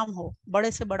भी काम हो,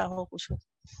 बड़े से बड़ा हो, कुछ हो,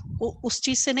 वो उस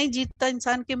चीज से नहीं जीतता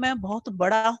इंसान कि मैं बहुत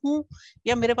बड़ा हूँ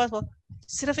या मेरे पास बहुत,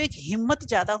 सिर्फ एक हिम्मत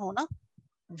ज्यादा हो ना,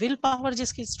 विल पावर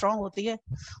जिसकी स्ट्रांग होती है,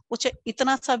 वो चाहे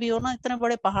इतना सा भी हो ना, इतने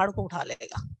बड़े पहाड़ को उठा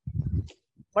लेगा,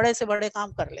 बड़े से बड़े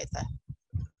काम कर लेता है।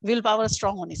 विल पावर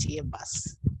स्ट्रांग होनी चाहिए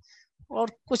बस,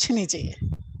 और कुछ नहीं चाहिए।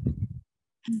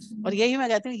 और यही मैं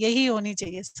कहती हूँ, यही होनी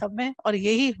चाहिए सब में, और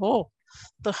यही हो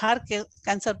तो हर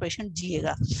कैंसर पेशेंट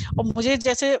जिएगा। और मुझे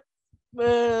जैसे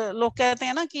लोग कहते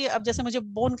हैं ना कि अब जैसे मुझे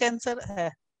बोन कैंसर है,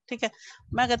 ठीक है,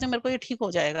 मैं कहती हूँ मेरे को ये ठीक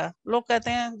हो जाएगा। लोग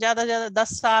कहते हैं ज्यादा ज्यादा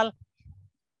 10 साल,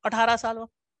 18 साल,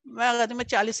 मैं कहती हूँ मैं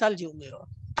 40 साल जीऊंगी, और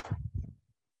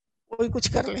कोई कुछ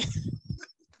कर ले।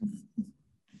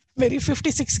 मेरी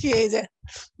 56 की एज है,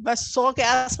 मैं 100 के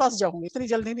आसपास जाऊंगी, इतनी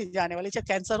जल्दी नहीं जाने वाली, चाहे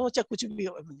कैंसर हो चाहे कुछ भी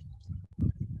हो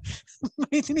मैं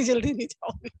इतनी जल्दी नहीं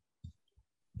जाऊंगी।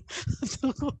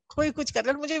 तो कोई कुछ कर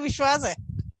ले, मुझे विश्वास है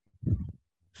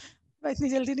मैं इतनी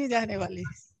जल्दी नहीं जाने वाली।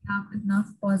 आप इतना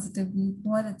पॉजिटिवली,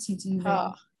 बहुत अच्छी चीज है।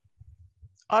 हाँ,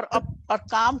 और अब और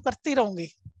काम करती रहूंगी,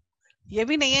 ये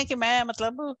भी नहीं है कि मैं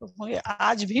मतलब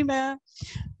आज भी मैं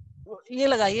ये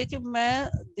लगाइए कि मैं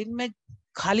दिन में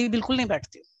खाली बिल्कुल नहीं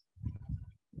बैठती हूँ,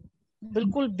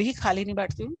 बिल्कुल भी खाली नहीं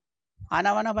बैठती हूँ।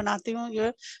 खाना वाना बनाती हूँ,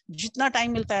 ये जितना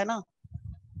टाइम मिलता है ना,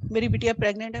 मेरी बिटिया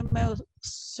प्रेग्नेंट है, मैं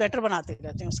स्वेटर बनाती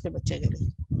रहती हूँ उसके बच्चे के लिए,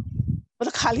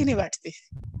 मतलब खाली नहीं बैठती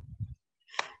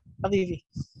अभी भी।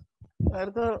 और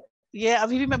तो ये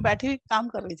अभी भी मैं बैठी हुई काम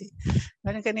कर रही थी,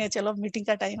 मैंने कहा नहीं चलो मीटिंग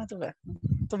का टाइम है तो बैठ।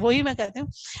 तो वही मैं कहती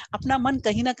हूँ, अपना मन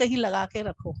कहीं ना कहीं लगा के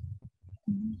रखो,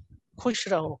 खुश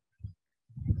रहो।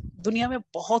 दुनिया में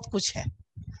बहुत कुछ है,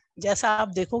 जैसा आप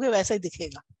देखोगे वैसा ही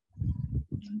दिखेगा,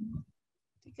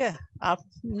 ठीक है। आप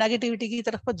नेगेटिविटी की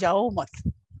तरफ जाओ मत,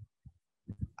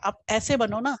 आप ऐसे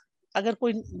बनो ना, अगर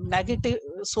कोई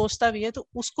नेगेटिव सोचता भी है तो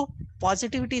उसको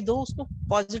पॉजिटिविटी दो, उसको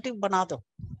पॉजिटिव बना दो,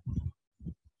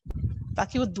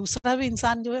 ताकि वो दूसरा भी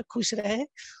इंसान जो है खुश रहे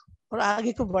और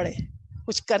आगे को बढ़े,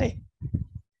 कुछ करे,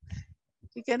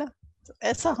 ठीक है ना। तो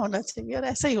ऐसा होना चाहिए और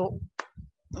ऐसा ही हो,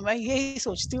 तो मैं यही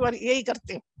सोचती हूँ और यही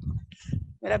करती हूँ,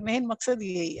 मेरा मेन मकसद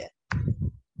यही है।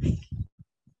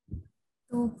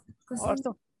 तो और कुसुम,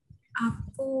 तो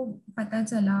आपको पता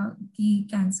चला कि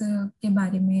कैंसर के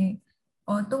बारे में,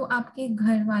 और तो आपके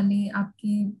घर वाले,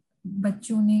 आपके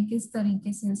बच्चों ने किस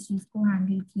तरीके से इस चीज को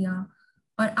हैंडल किया,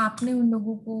 और आपने उन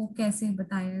लोगों को कैसे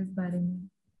बताया इस बारे में?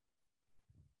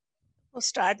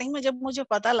 स्टार्टिंग में जब मुझे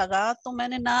पता लगा तो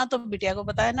मैंने ना तो बिटिया को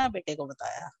बताया ना बेटे को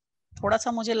बताया। थोड़ा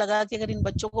सा मुझे लगा कि अगर इन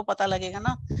बच्चों को पता लगेगा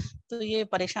ना तो ये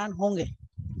परेशान होंगे।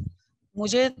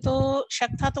 मुझे तो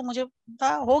शक था, तो मुझे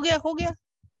था हो गया हो गया।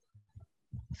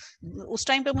 उस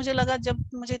टाइम पे मुझे लगा, जब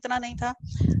मुझे इतना नहीं था,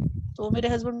 तो मेरे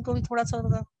हस्बैंड को भी थोड़ा सा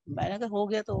लगा। मैंने कहा हो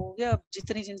गया तो हो गया, अब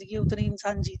जितनी जिंदगी उतनी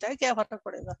इंसान जीता है, क्या फर्क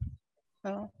पड़ेगा।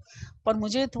 हाँ, पर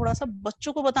मुझे थोड़ा सा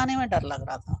बच्चों को बताने में डर लग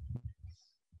रहा था।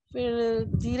 फिर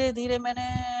धीरे धीरे मैंने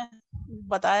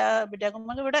बताया बिटिया को,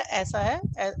 मैं बेटा ऐसा है,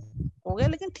 हो गया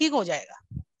लेकिन ठीक हो जाएगा,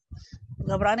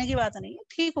 घबराने की बात नहीं है,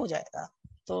 ठीक हो जाएगा।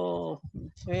 तो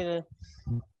फिर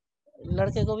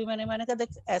लड़के को भी मैंने कहा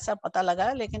देख ऐसा पता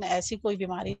लगा, लेकिन ऐसी कोई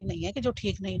बीमारी नहीं है कि जो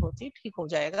ठीक नहीं होती, ठीक हो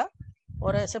जाएगा,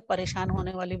 और ऐसे परेशान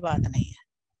होने वाली बात नहीं है।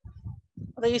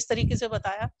 तो इस तरीके से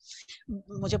बताया।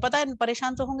 मुझे पता है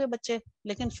परेशान तो होंगे बच्चे,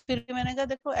 लेकिन फिर भी मैंने कहा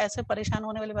देखो ऐसे परेशान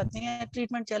होने वाली बात नहीं है,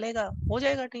 ट्रीटमेंट चलेगा, हो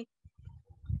जाएगा ठीक,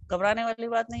 घबराने वाली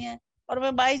बात नहीं है। और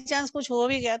मैं बाई चांस कुछ हो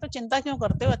भी गया तो चिंता क्यों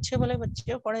करते हो, अच्छे भले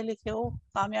बच्चे हो, पढ़े लिखे हो,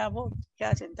 कामयाब हो,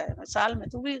 क्या चिंता है, साल में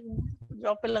तू भी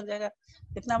जॉब पे लग जाएगा,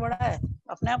 इतना बड़ा है,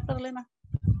 अपने आप कर लेना।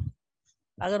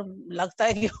 अगर लगता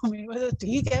है कि उम्मीद में, तो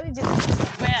ठीक है, जो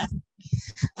किस्मत में है,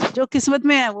 जो किस्मत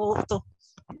में है वो तो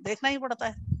देखना ही पड़ता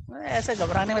है, ऐसे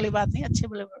घबराने वाली बात नहीं, अच्छे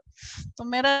भले। तो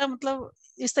मेरा मतलब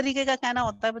इस तरीके का कहना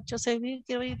होता है बच्चों से भी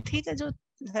कि भाई ठीक है, जो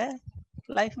है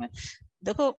लाइफ में,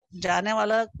 देखो जाने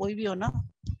वाला कोई भी हो ना,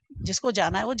 जिसको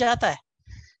जाना है वो जाता है,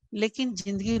 लेकिन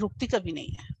जिंदगी रुकती कभी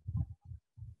नहीं है,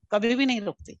 कभी भी नहीं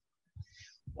रुकती।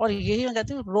 और यही मैं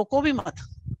कहती हूँ, रोको भी मत,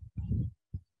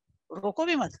 रोको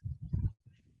भी मत,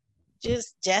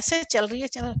 जैसे चल रही है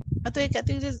चल। मैं तो ये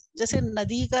कहती हूँ जैसे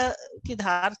नदी का की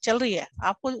धार चल रही है,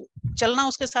 आपको चलना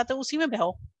उसके साथ है, उसी में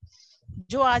बहो।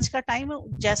 जो आज का टाइम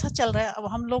है जैसा चल रहा है, अब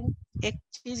हम लोग एक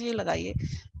चीज ये लगाइए,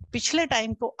 पिछले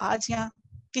टाइम को आज यहाँ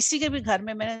किसी के भी घर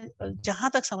में, मैं जहां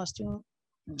तक समझती हूँ,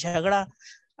 झगड़ा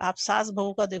आप सास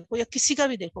बहू का देखो या किसी का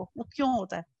भी देखो, वो क्यों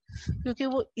होता है, क्योंकि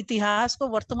वो इतिहास को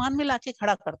वर्तमान में लाके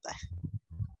खड़ा करता है,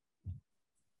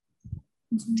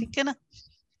 जी। ठीक है ना।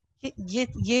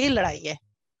 ये लड़ाई है,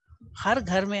 हर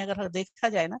घर में अगर देखा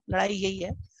जाए ना, लड़ाई यही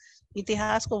है,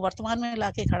 इतिहास को वर्तमान में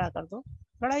लाके खड़ा कर दो,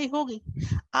 लड़ाई होगी।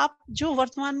 आप जो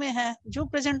वर्तमान में है, जो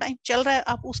प्रेजेंट टाइम चल रहा है,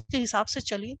 आप उसके हिसाब से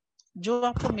चलिए, जो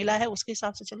आपको मिला है उसके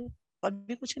हिसाब से चलिए,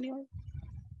 कभी कुछ नहीं होगा,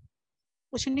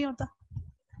 कुछ नहीं होता।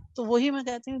 तो वही मैं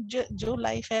कहती हूँ, जो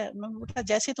लाइफ है, मैं बेटा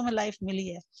जैसी तुम्हें लाइफ मिली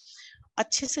है,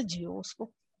 अच्छे से जियो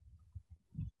उसको,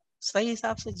 सही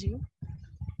हिसाब से जियो।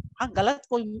 हाँ, गलत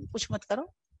कोई कुछ मत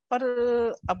करो, पर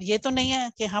अब ये तो नहीं है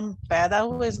कि हम पैदा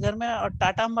हुए इस घर में और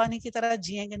टाटा अंबानी की तरह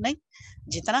जिएंगे, नहीं।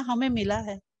 जितना हमें मिला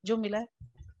है, जो मिला है,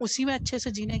 उसी में अच्छे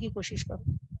से जीने की कोशिश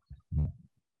करो,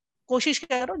 कोशिश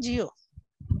करो, जियो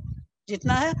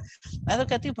जितना है। मैं तो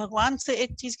कहती हूँ भगवान से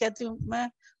एक चीज कहती हूँ मैं,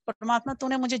 परमात्मा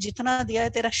तूने मुझे जितना दिया है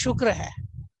तेरा शुक्र है,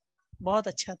 बहुत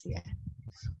अच्छा दिया है,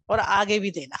 और आगे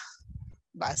भी देना,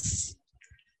 बस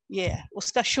ये है,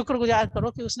 उसका शुक्रगुजार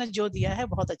करो कि उसने जो दिया है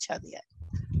बहुत अच्छा दिया है।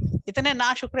 इतने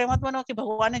ना शुक्र मत बनो कि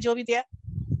भगवान ने जो भी दिया,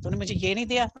 तूने मुझे ये नहीं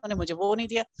दिया, तूने मुझे वो नहीं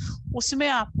दिया, उसमें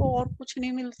आपको और कुछ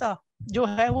नहीं मिलता, जो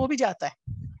है वो भी जाता है,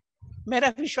 मेरा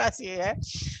विश्वास ये है।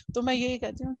 तो मैं यही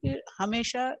कहती हूँ कि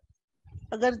हमेशा,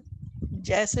 अगर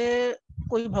जैसे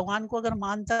कोई भगवान को अगर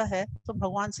मानता है तो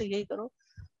भगवान से यही करो,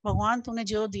 भगवान तूने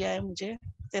जो दिया है मुझे,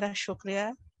 तेरा शुक्रिया,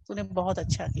 तूने बहुत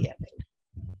अच्छा किया मेरे लिए,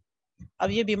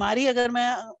 अब ये बीमारी अगर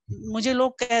मुझे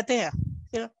लोग कहते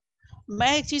हैं,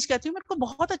 मैं एक चीज कहती हूँ, मेरे को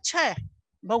बहुत अच्छा है,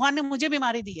 भगवान ने मुझे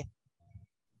बीमारी दी है,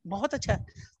 बहुत अच्छा है।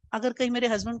 अगर कहीं मेरे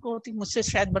हस्बैंड को होती, मुझसे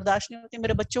शायद बर्दाश्त नहीं होती,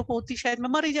 मेरे बच्चों को होती, शायद मैं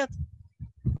मर ही जाती।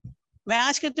 मैं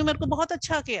आज कहती हूँ मेरे को बहुत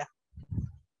अच्छा किया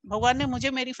भगवान ने, मुझे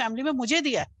मेरी फैमिली में मुझे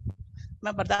दिया,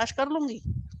 मैं बर्दाश्त कर लूंगी,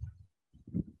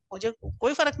 मुझे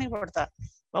कोई फर्क नहीं पड़ता।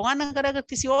 भगवान अगर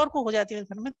किसी और को हो जाती है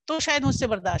घर में तो शायद मुझसे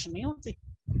बर्दाश्त नहीं होती।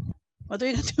 मैं तो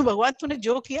ये कहती हूँ भगवान तूने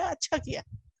जो किया अच्छा किया।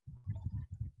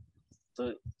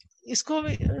 तो इसको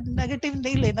भी नेगेटिव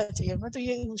नहीं लेना चाहिए। मैं तो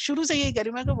ये शुरू से यही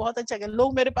करी, मैं तो बहुत अच्छा किया।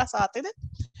 लोग मेरे पास आते थे,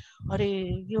 अरे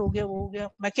ये हो गया वो हो गया,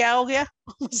 मैं क्या हो गया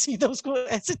सीधा उसको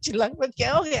ऐसे चिल्ला, मैं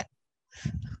क्या हो गया,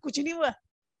 कुछ नहीं हुआ,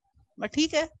 मैं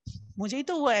ठीक है, मुझे ही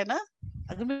तो हुआ है ना।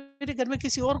 अगर मेरे घर में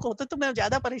किसी और को होता तो मैं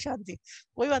ज्यादा परेशान थी।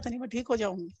 कोई बात नहीं, मैं ठीक हो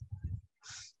जाऊंगी।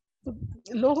 तो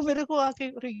लोग मेरे को आके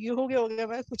अरे ये हो गया,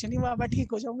 मैं कुछ नहीं हुआ, मैं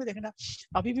ठीक हो जाऊंगी, देखना।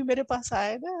 अभी भी मेरे पास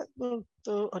आए ना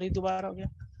तो अरे दोबारा हो गया,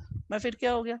 मैं फिर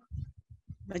क्या हो गया,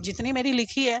 मैं जितनी मेरी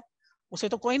लिखी है उसे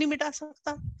तो कोई नहीं मिटा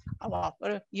सकता। अब आप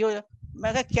ये,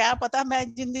 मैं कहा क्या पता मैं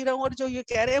जिंदगी रहूं और जो ये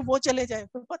कह रहे हैं वो चले जाए,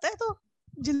 तो पता है तो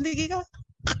जिंदगी का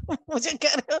मुझे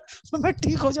कह रहे हो मैं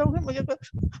ठीक हो जाऊंगी, मुझे तो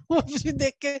वो भी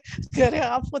देख के कह रहे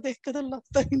आपको देख के तो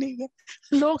लगता ही नहीं है।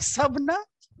 लोग सब ना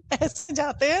ऐसे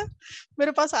जाते हैं,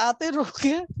 मेरे पास आते रुक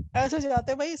के ऐसे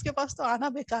जाते हैं, भाई इसके पास तो आना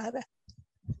बेकार है।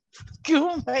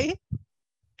 क्यों भाई,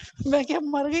 मैं क्या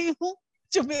मर गई हूँ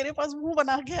जो मेरे पास मुंह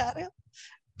बना के आ रहे हो?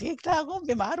 ठीक ठाक हूँ,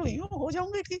 बीमार हुई हूँ, हो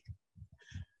जाऊंगी ठीक,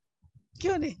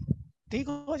 क्यों नहीं ठीक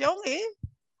हो जाऊंगी।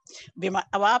 बीमार,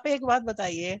 अब आप एक बात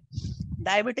बताइए,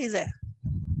 डायबिटीज है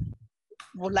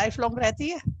वो लाइफ लॉन्ग रहती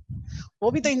है, वो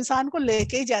भी तो इंसान को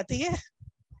लेके ही जाती है,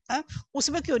 हा?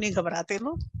 उसमें क्यों नहीं घबराते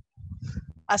लोग।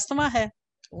 अस्थमा है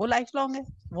वो लाइफ लॉन्ग है,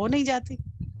 वो नहीं जाती,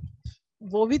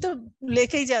 वो भी तो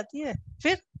लेके ही जाती है।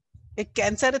 फिर एक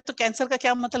कैंसर है तो कैंसर का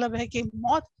क्या मतलब है कि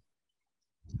मौत,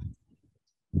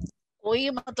 कोई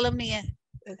मतलब नहीं है।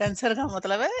 कैंसर का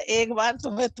मतलब है एक बार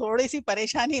तुम्हें थोड़ी सी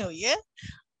परेशानी हुई है,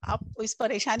 आप इस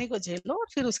परेशानी को झेलो और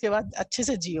फिर उसके बाद अच्छे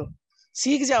से जियो,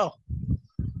 सीख जाओ।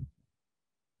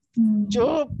 जो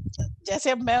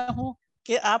जैसे अब मैं हूँ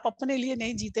कि आप अपने लिए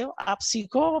नहीं जीते हो, आप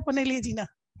सीखो अपने लिए जीना,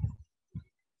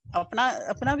 अपना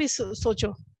अपना भी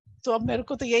सोचो। तो अब मेरे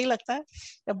को तो यही लगता है,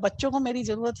 जब बच्चों को मेरी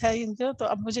जरूरत है इनके, तो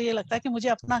अब मुझे ये लगता है कि मुझे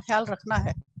अपना ख्याल रखना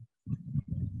है।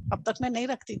 अब तक मैं नहीं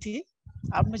रखती थी,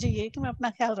 अब मुझे ये कि मैं अपना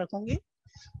ख्याल रखूंगी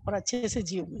और अच्छे से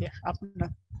जीऊंगी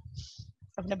अपना,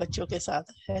 अपने बच्चों के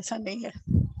साथ। ऐसा नहीं है,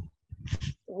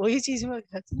 वही चीज में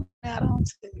आराम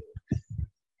से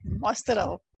मस्त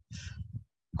रहो,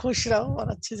 खुश रहो और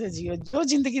अच्छे से जियो, जो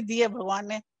जिंदगी दी है भगवान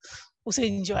ने उसे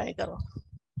एंजॉय करो,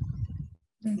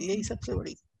 यही सबसे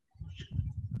बड़ी।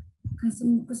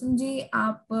 कुसुम जी,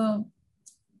 आप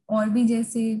और भी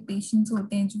जैसे पेशेंट्स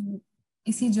होते हैं जो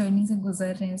इसी जर्नी से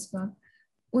गुजर रहे हैं इस वक्त,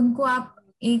 उनको आप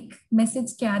एक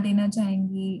मैसेज क्या देना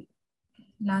चाहेंगी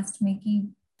लास्ट में कि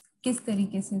किस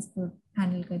तरीके से इसको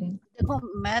हैंडल करें? देखो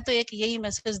मैं तो एक यही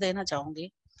मैसेज देना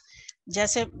चाहूंगी,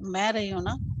 जैसे मैं रही हूँ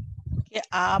ना, कि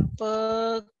आप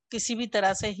किसी भी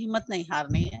तरह से हिम्मत नहीं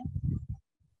हारनी है।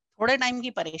 थोड़े टाइम की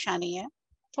परेशानी है,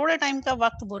 थोड़े टाइम का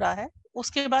वक्त बुरा है,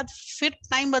 उसके बाद फिर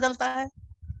टाइम बदलता है।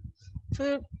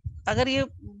 फिर अगर ये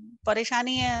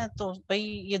परेशानी है तो भाई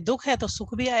ये दुख है तो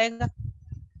सुख भी आएगा।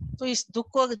 तो इस दुख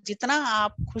को जितना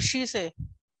आप खुशी से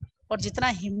और जितना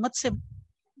हिम्मत से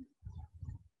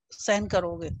सहन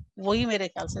करोगे, वही मेरे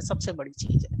ख्याल से सबसे बड़ी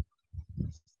चीज है।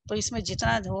 तो इसमें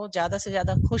जितना हो ज्यादा से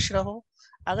ज्यादा खुश रहो।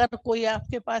 अगर कोई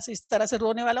आपके पास इस तरह से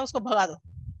रोने वाला, उसको भगा दो,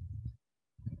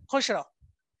 खुश रहो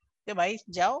कि भाई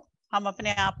जाओ, हम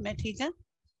अपने आप में ठीक है,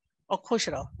 और खुश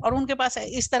रहो। और उनके पास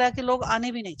इस तरह के लोग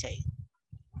आने भी नहीं चाहिए,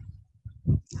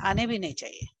 आने भी नहीं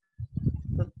चाहिए।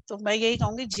 तो मैं यही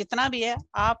कहूंगी जितना भी है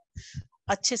आप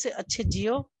अच्छे से अच्छे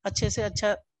जियो, अच्छे से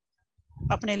अच्छा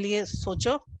अपने लिए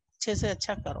सोचो, अच्छे से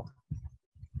अच्छा करो,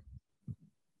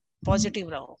 पॉजिटिव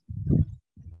रहो।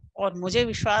 और मुझे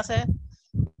विश्वास है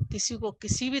किसी को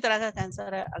किसी भी तरह का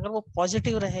कैंसर है, अगर वो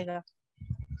पॉजिटिव रहेगा,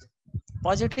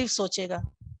 पॉजिटिव सोचेगा,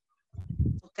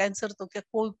 तो कैंसर तो क्या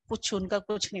कोई कुछ उनका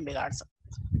कुछ नहीं बिगाड़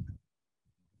सकता,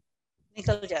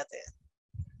 निकल जाते हैं।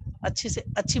 अच्छी से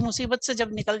अच्छी मुसीबत से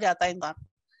जब निकल जाता है इंसान,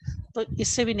 तो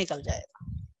इससे भी निकल जाएगा।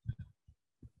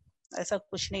 ऐसा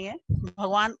कुछ नहीं है,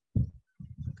 भगवान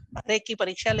हर एक की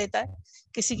परीक्षा लेता है,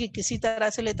 किसी की किसी तरह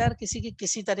से लेता है और किसी की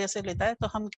किसी तरह से लेता है। तो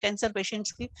हम कैंसर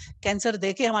पेशेंट्स की कैंसर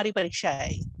देके हमारी परीक्षा है।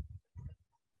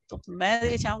 तो मैं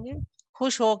ये चाहूंगी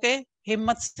खुश होके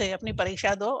हिम्मत से अपनी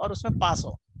परीक्षा दो और उसमें पास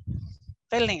हो,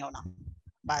 फेल नहीं होना,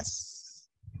 बस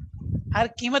हर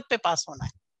कीमत पे पास होना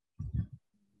है।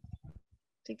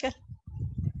 ठीक है,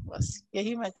 बस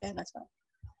यही मैं कहना चाहूँ।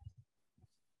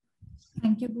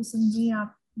 थैंक यू कुसुम जी,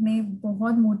 आपने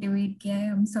बहुत मोटिवेट किया है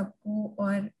हम सबको,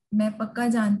 और मैं पक्का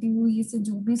जानती हूँ ये से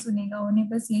जो भी सुनेगा उन्हें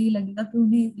बस यही लगेगा कि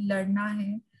उन्हें लड़ना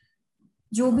है,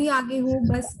 जो भी आगे हो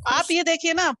बस आप खुश। ये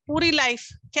देखिए ना, पूरी लाइफ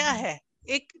क्या है,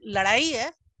 एक लड़ाई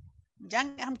है,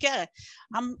 जंग। हम क्या है,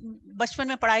 हम बचपन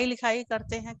में पढ़ाई लिखाई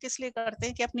करते हैं, किस लिए करते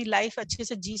हैं कि अपनी लाइफ अच्छे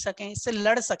से जी सकें, इससे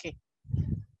लड़ सके,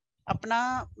 अपना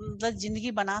मतलब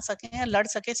जिंदगी बना सके, लड़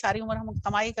सके। सारी उम्र हम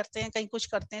कमाई करते हैं, कहीं कुछ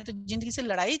करते हैं, तो जिंदगी से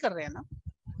लड़ाई कर रहे हैं ना।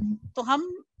 तो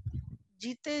हम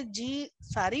जीते जी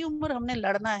सारी उम्र हमने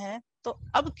लड़ना है, तो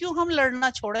अब क्यों हम लड़ना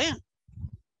छोड़े,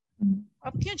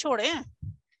 अब क्यों छोड़े,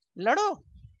 लड़ो।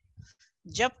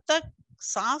 जब तक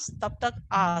सांस तब तक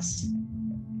आस,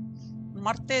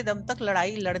 मरते दम तक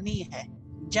लड़ाई लड़नी है,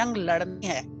 जंग लड़नी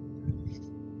है।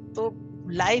 तो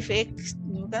लाइफ एक,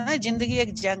 जिंदगी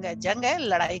एक जंग है,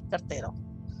 लड़ाई करते रहो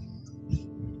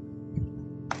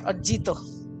और जीतो,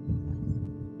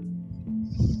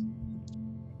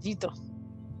 जीतो,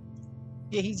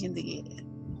 यही जिंदगी है।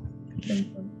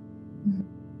 बिल्कुल।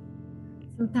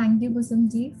 So thank you Kusum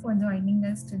ji for joining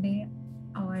us today,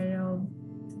 और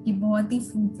ये बहुत ही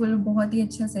फ्रूटफुल, बहुत ही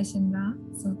अच्छा सेशन रहा,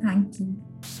 so thank you.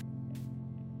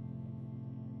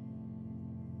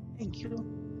 Thank you.